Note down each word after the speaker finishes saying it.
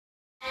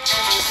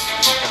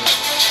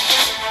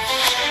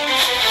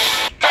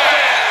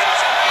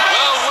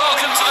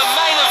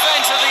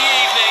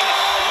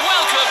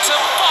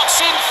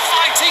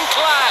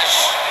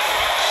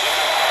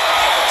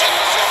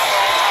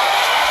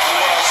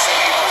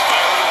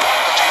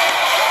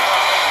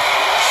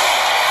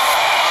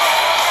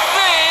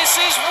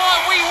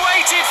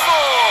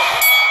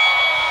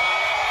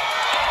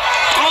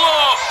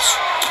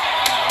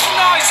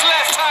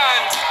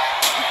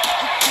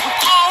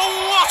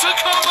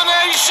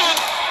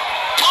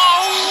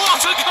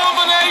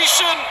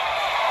combination.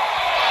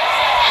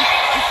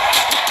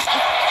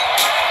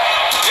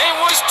 It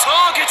was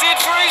targeted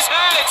for his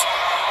head.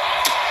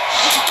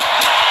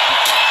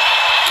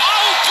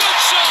 Oh, good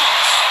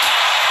shot.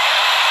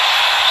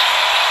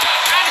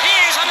 And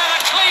here's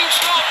another clean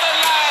shot that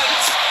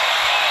lands.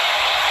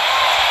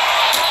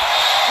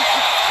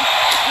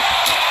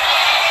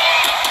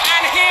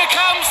 And here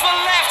comes the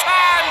left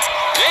hand.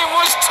 It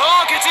was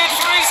targeted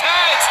for his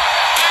head.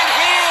 And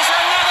here's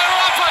another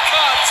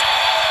uppercut.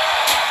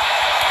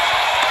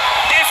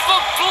 If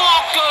the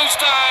block goes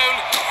down,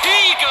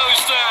 he goes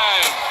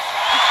down.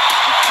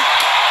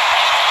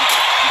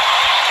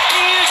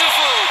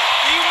 Beautiful.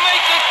 You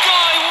make the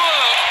guy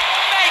work.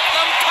 Make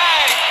them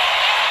pay.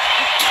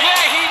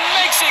 Yeah, he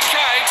makes it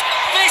count.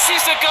 This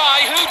is the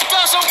guy who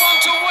doesn't want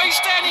to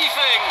waste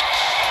anything.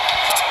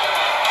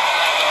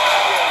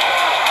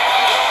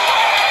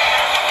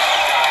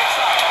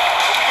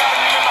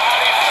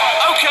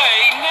 Okay,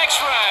 next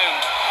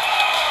round.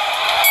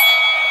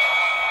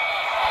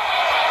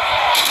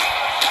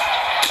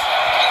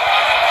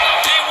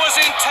 It was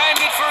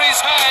intended for his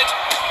head.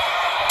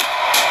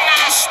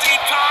 Nasty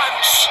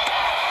punch.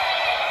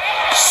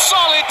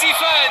 Solid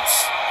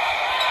defense.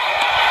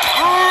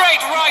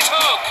 Great right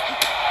hook.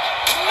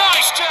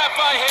 Nice jab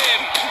by him.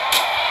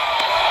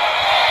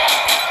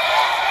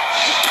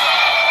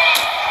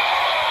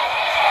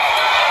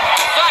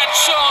 That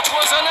shot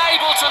was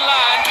unable to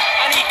land,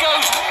 and he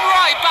goes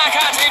right back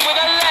at him with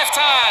a left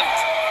hand.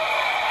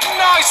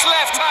 Nice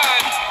left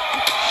hand.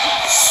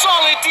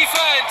 Solid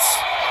defense.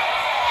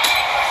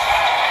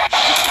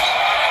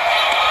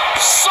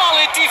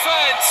 Solid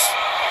defense.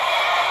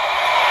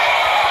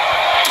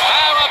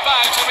 How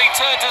about to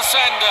return to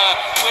sender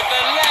with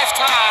the left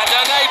hand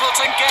unable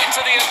to get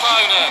to the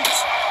opponent?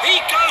 He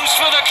goes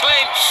for the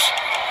clinch.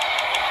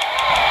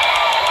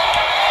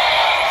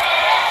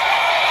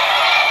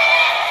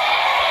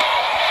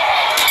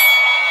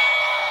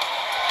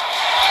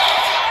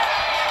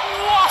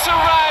 What a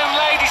round,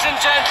 ladies and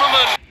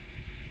gentlemen.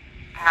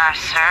 No,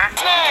 sir.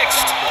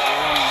 Next.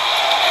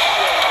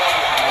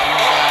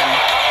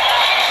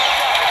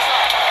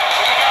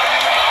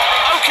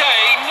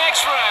 Okay,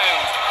 next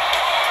round.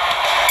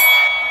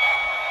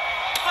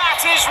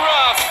 That is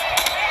rough.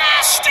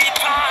 Nasty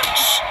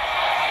punch.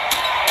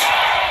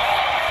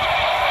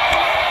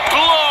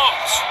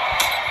 Blocked.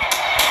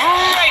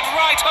 Great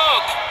right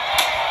hook.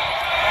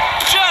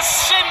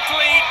 Just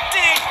simply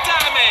did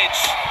damage.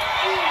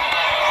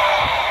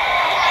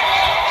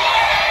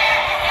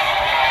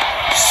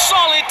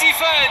 Solid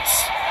defense.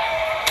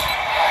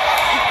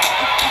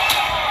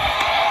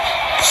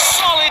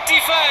 Solid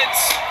defense.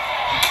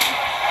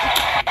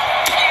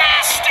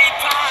 Nasty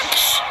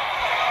punch.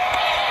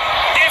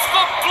 If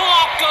the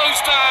block goes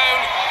down,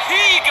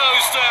 he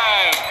goes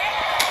down.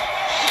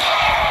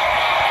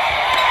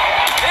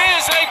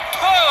 Here's a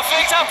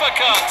perfect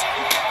uppercut.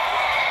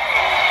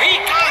 He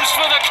goes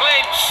for the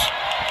clinch.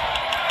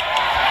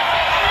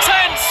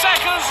 10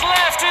 seconds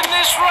left in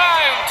this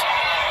round.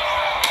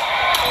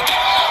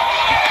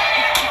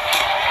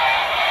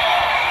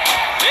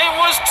 It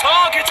was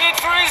targeted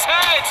for his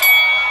head.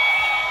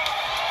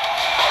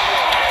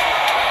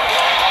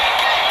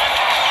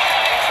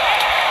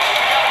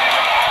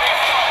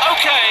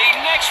 Okay,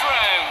 next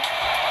round.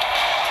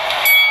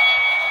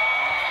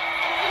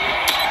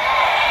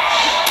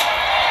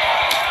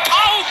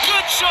 Oh,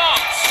 good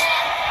shots.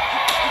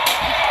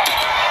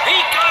 He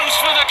goes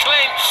for the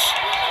clinch.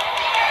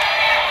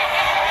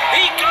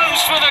 He goes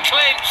for the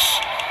clinch.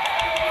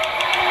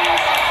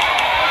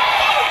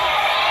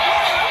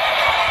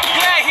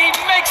 Yeah, he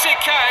makes it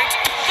count.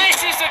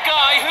 This is the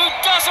guy who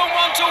doesn't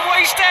want to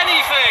waste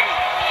anything.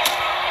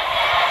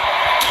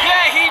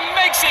 Yeah, he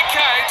makes it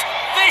count.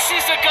 This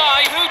is the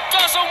guy who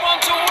doesn't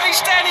want to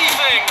waste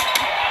anything.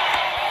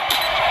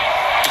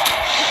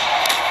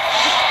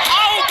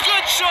 Oh,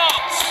 good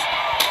shots.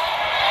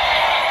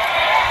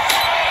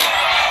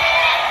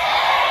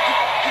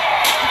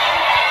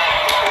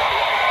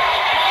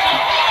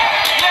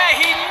 Yeah,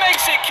 he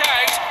makes it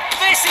count.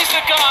 This is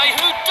the guy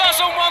who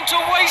doesn't want to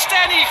waste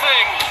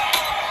anything.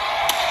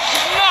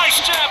 Nice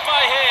jab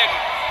by him.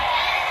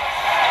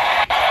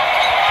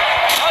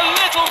 A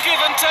little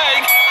give and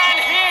take, and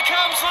here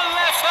comes the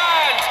left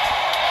hand.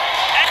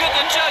 Look at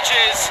the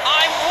judges.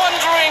 I'm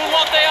wondering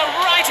what they are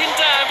writing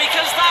down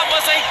because that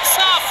was a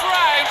tough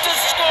round to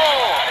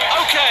score.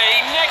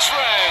 Okay, next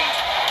round.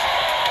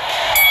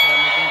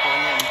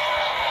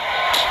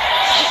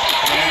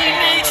 He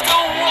needs to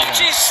watch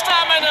his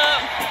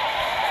stamina.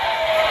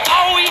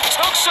 Oh, he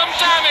took some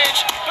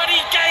damage, but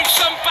he gave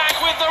some back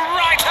with the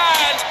right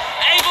hand,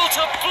 able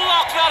to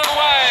block that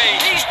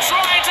away. He's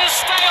trying to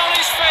stay on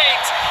his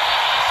feet.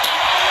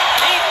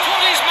 He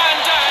put his man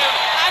down,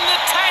 and the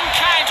 10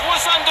 count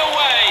was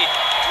underway.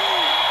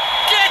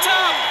 Get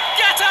up!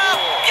 Get up!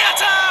 Get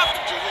up!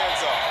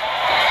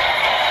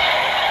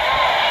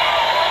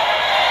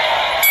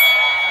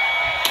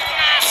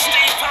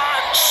 Nasty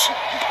punch.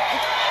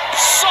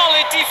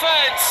 Solid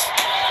defense.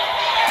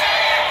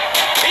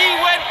 He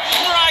went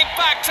right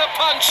back to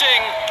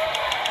punching.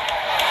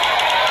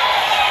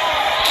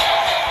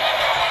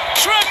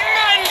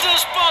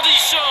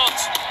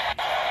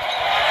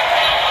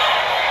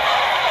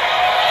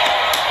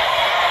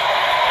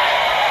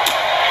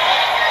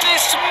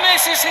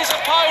 misses his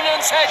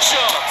opponent's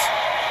headshot.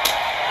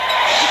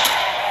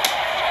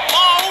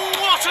 Oh,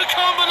 what a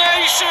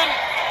combination!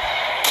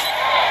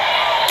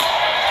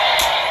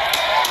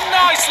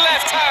 Nice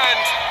left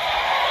hand.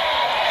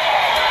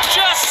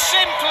 Just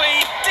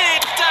simply did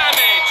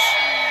damage.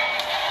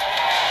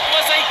 It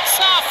was a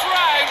tough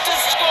round to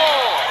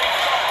score.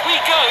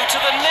 We go to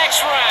the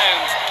next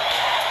round.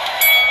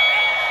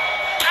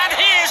 And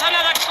here's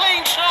another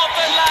clean shot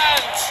that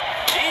lands.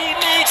 He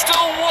needs to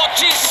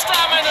watch his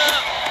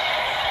stamina.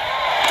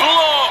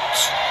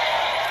 Blocked.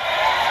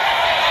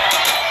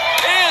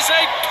 Here's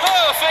a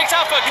perfect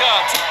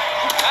uppercut.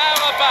 How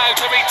about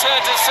a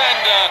return to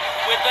sender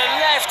with the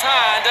left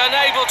hand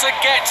unable to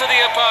get to the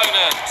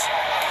opponent?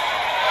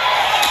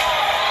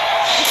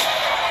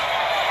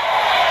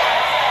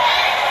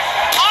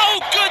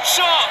 Oh, good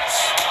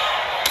shots.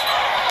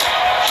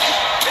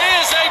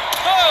 Here's a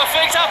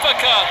perfect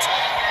uppercut.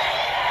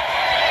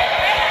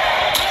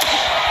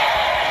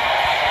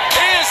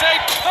 Here's a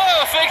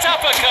perfect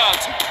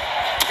uppercut.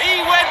 He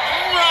went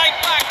right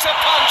back to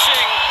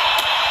punching.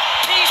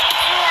 He's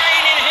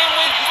draining him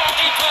with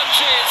body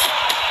punches.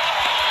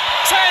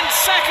 10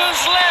 seconds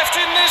left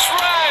in this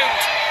round.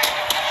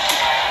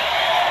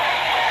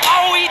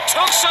 Oh, he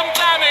took some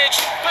damage,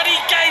 but he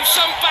gave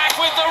some back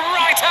with the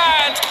right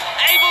hand,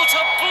 able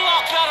to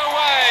block that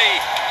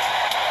away.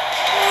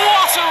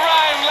 What a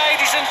round,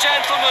 ladies and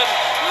gentlemen.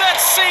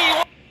 Let's see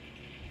what...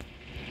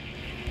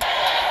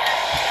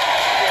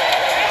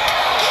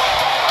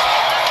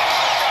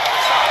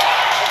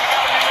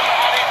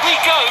 We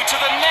go to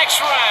the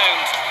next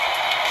round.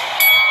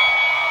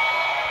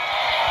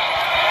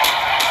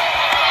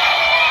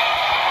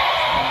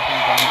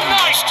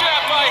 Nice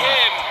jab by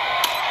him.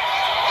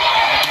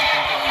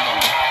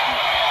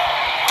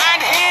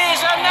 And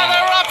here's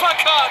another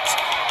uppercut.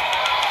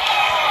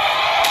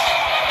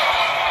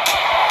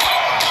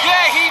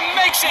 Yeah, he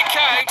makes it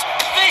count.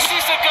 This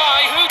is the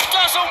guy who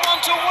doesn't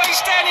want to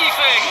waste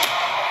anything.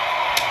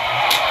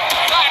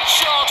 That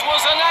shot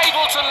was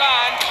unable to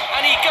land,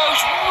 and he goes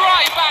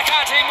right back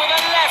at him with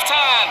a left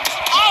hand.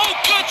 Oh,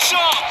 good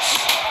shots!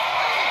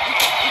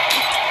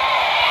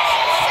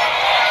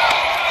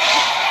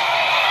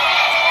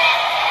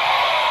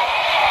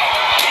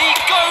 He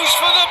goes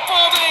for the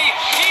body.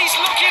 He's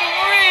looking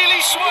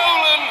really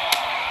swollen.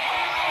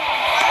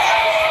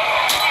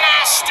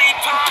 Nasty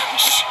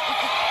punch.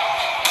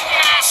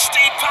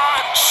 Nasty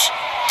punch.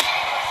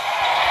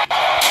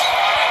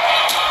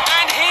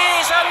 And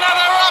here's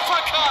another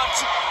uppercut.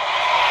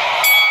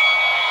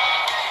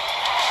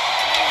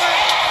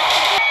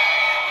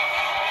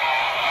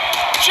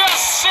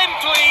 Just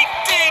simply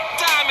did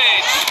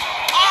damage.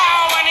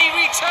 Oh, and he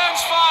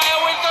returns fire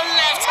with the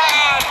left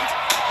hand.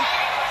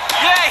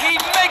 Yeah, he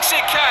makes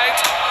it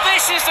count.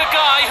 This is the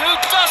guy who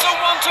doesn't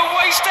want to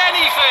waste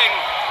anything.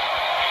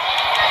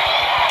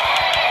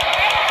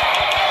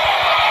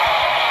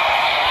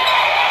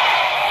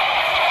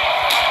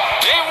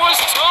 It was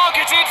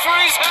targeted for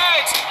his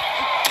head.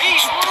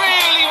 He's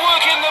really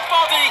working the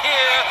body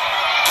here.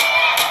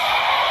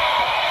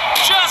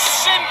 Just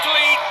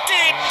simply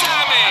did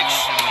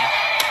damage.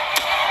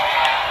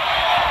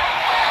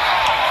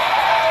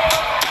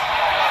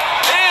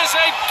 Here's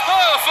a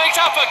perfect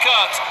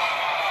uppercut.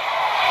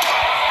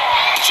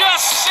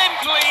 Just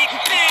simply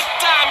did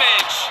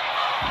damage.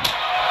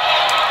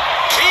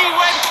 He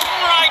went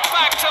right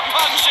back to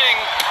punching.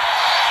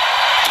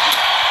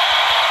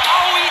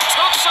 Oh, he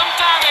took some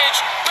damage,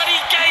 but he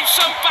gave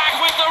some back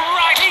with the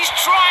right. He's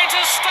trying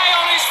to stay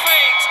on his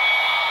feet.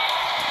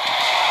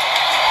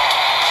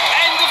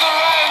 End of the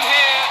round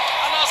here,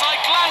 and as I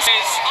glance,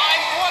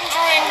 I'm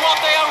wondering what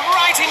they are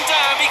writing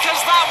down, because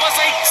that was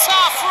a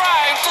tough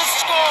round to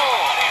score.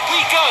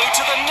 We go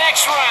to the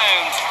next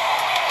round.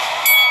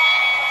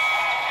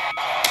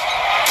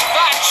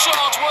 That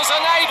shot was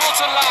unable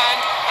to land,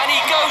 and he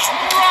goes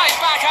right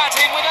back at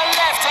him with a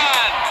left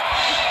hand.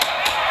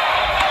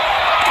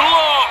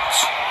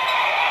 Blocked.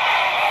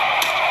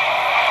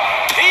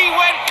 He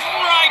went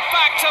right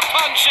back to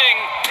punching.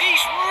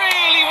 He's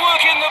really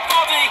working the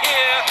body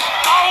here.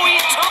 Oh, he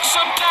took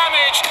some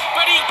damage,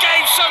 but he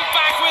gave some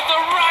back with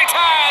the right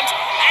hand,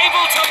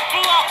 able to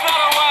block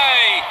that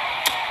away.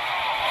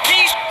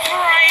 He's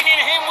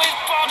draining him with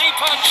body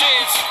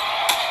punches.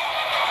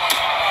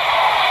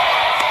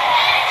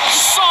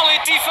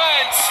 Solid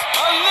defense,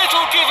 a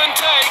little give and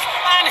take,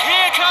 and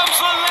here comes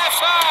the left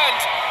hand.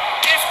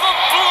 If the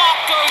block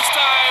goes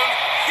down,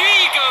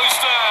 he goes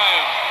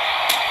down.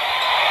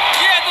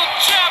 Yeah, the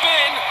jab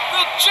in,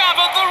 the jab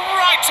at the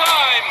right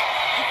time.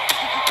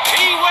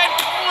 He went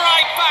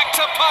right back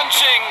to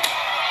punching.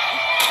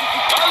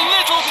 A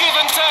little give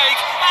and take,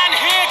 and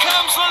here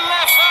comes the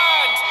left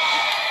hand.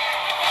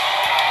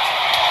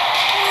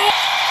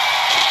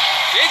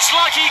 It's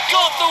like he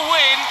got the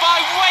win by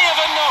way of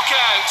a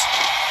knockout.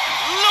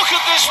 Look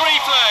at this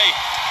replay.